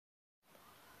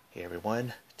Hey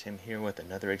everyone, Tim here with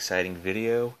another exciting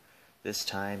video. This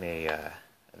time an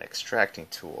extracting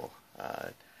tool.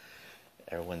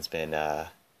 Everyone's been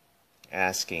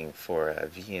asking for a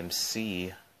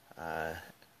VMC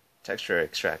texture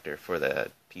extractor for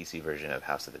the PC version of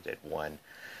House of the Dead 1.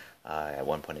 At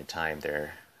one point in time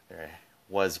there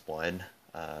was one,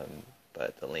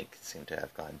 but the link seemed to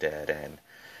have gone dead and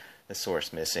the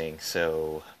source missing,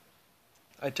 so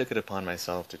I took it upon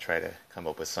myself to try to come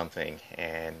up with something,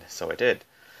 and so I did.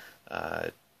 I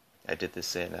did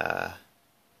this in,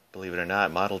 believe it or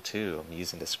not, Model 2. I'm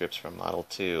using the scripts from Model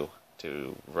 2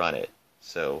 to run it.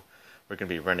 So we're going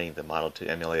to be running the Model 2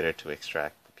 emulator to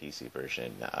extract the PC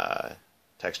version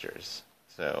textures.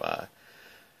 So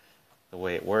the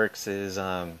way it works is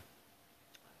we're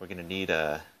going to need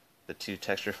the two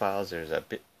texture files. There's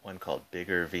one called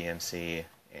bigger VMC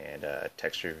and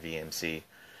texture.vmc.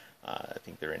 I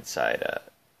think they're inside the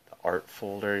art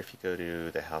folder. If you go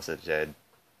to the House of the Dead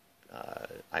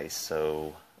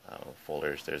ISO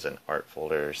folders, there's an art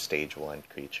folder, stage 1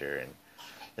 creature, and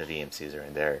the VMCs are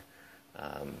in there.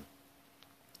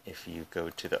 If you go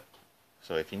to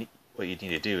what you need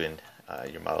to do in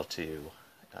your Model 2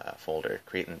 folder,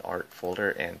 create an art folder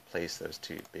and place those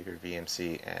two, bigger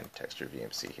VMC and texture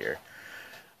VMC here,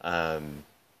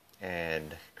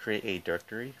 and create a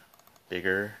directory,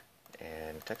 bigger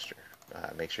and texture.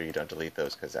 Make sure you don't delete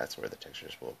those because that's where the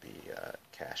textures will be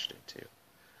cached into.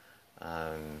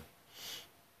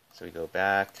 So we go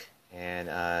back, and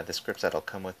the scripts that'll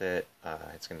come with it,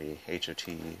 it's going to be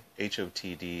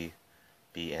HOTD,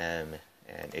 BM,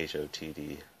 and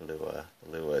HOTD Lua.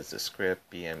 Lua is the script,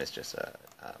 BM is just a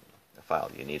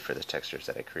file you need for the textures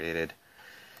that I created.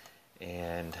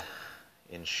 And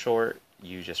in short,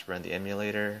 you just run the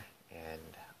emulator, and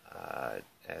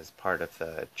as part of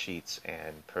the cheats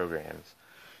and programs,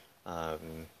 I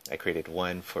created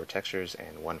one for textures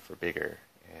and one for bigger,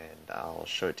 and I'll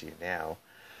show it to you now.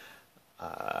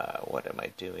 What am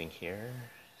I doing here?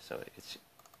 So it's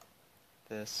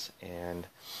this, and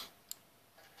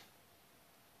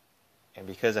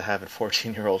because I have a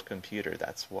 14-year-old computer,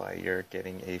 that's why you're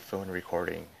getting a phone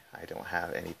recording. I don't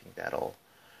have anything that'll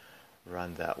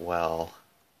run that well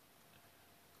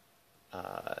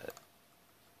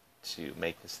to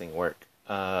make this thing work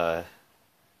for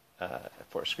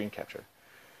screen capture.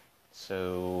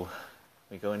 So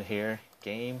we go in here,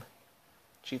 game,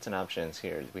 cheats and options.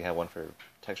 Here we have one for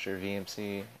texture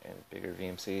VMC and bigger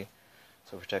VMC.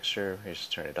 So for texture, we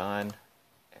just turn it on,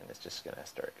 and it's just gonna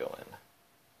start going.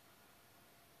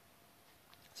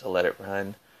 So let it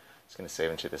run. It's gonna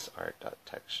save into this art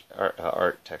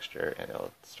texture, and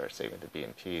it'll start saving the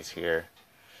BMPs here.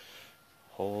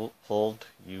 Hold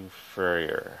you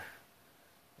furrier.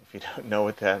 If you don't know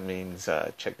what that means,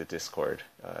 check the Discord.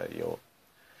 You'll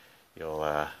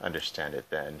understand it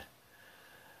then.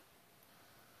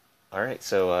 Alright,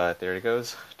 so there it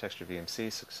goes. Texture VMC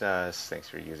success. Thanks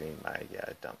for using my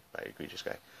dump by egregious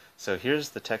guy. So here's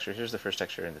the texture. Here's the first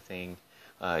texture in the thing.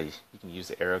 You can use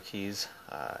the arrow keys.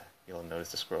 You'll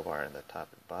notice the scroll bar in the top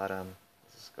and bottom.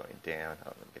 This is going down. Oh,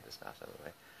 let me get this mouse out of the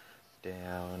way.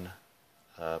 Down,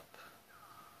 up.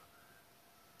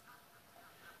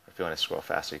 If you want to scroll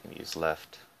faster, you can use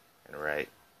left and right,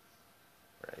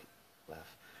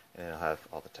 left, and it'll have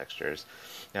all the textures.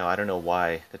 Now, I don't know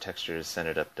why the textures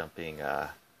ended up dumping,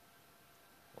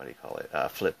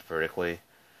 flip vertically.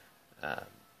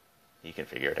 You can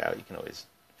figure it out. You can always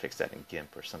fix that in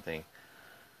GIMP or something.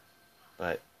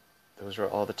 But those are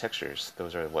all the textures.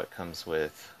 Those are what comes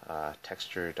with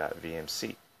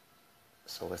texture.vmc.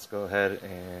 So let's go ahead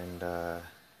and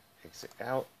exit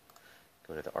out.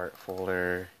 Go to the art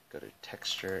folder, go to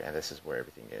texture, and this is where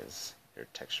everything is. Your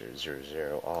texture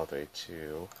 00 all the way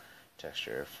to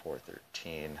texture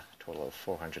 413, total of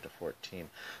 414.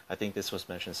 I think this was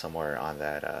mentioned somewhere on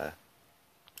that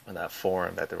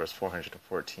forum that there was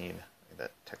 414 in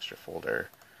that texture folder.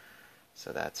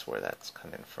 So that's where that's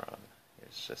coming from.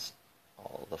 Here's just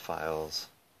all the files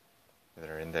that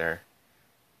are in there.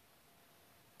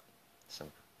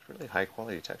 Some really high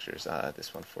quality textures.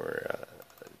 This one for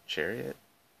Chariot.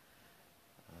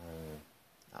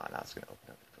 Now it's going to open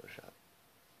up in Photoshop.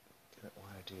 Didn't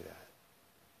want to do that.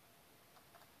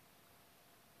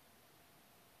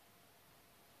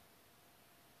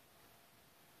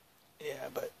 Yeah,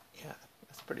 but yeah,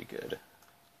 that's pretty good.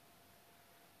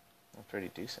 Well, pretty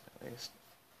decent at least.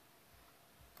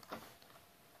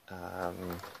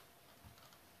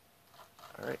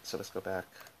 Alright, so let's go back.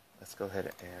 Let's go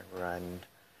ahead and run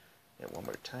it one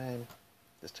more time.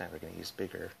 This time we're going to use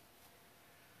bigger.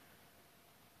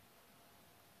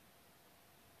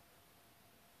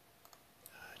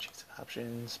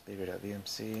 Options,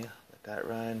 bigger.vmc. let that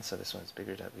run. So this one's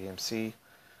bigger.vmc.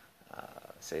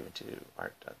 Save into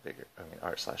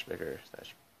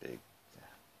art/bigger/big.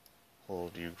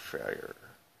 Hold you fire.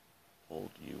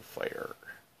 Hold you fire.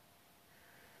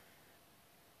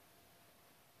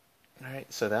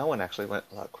 Alright, so that one actually went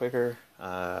a lot quicker.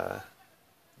 Not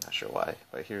sure why,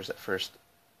 but here's at first.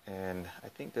 And I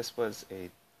think this was a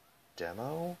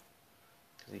demo,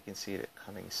 because you can see it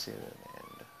coming soon.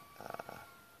 And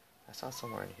I saw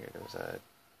somewhere in here there was a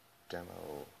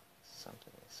demo,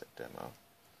 something that said demo.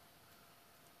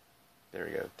 There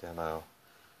we go, demo.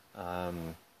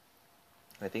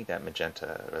 I think that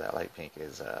magenta, or that light pink,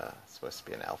 is supposed to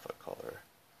be an alpha color.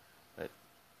 But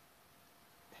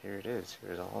here it is.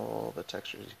 Here's all the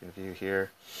textures you can view here.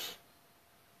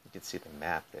 You can see the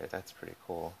map there. That's pretty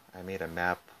cool. I made a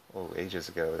map ages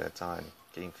ago that's on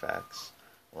GameFAQs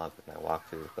along with my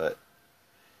walkthrough, but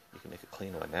you can make a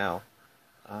clean one now.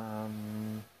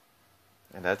 And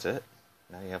that's it.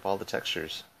 Now you have all the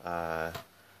textures. Let's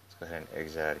go ahead and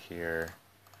exit out here.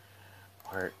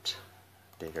 Art,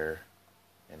 bigger,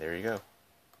 and there you go.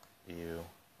 View,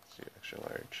 let's do extra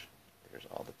large. There's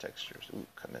all the textures. Ooh,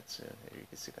 commit soon. There you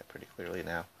can see that pretty clearly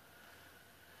now.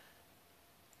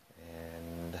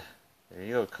 And there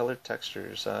you go, colored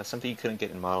textures. Something you couldn't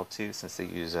get in Model 2 since they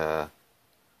use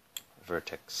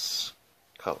vertex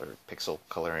color, pixel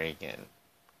coloring, and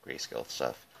grayscale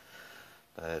stuff.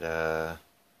 But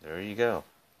there you go.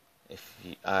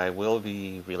 I will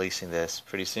be releasing this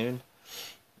pretty soon.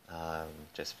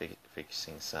 Just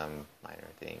fixing some minor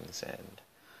things, and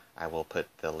I will put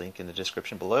the link in the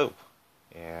description below.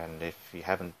 And if you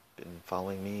haven't been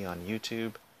following me on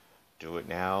YouTube, do it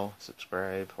now,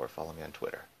 subscribe, or follow me on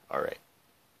Twitter. Alright.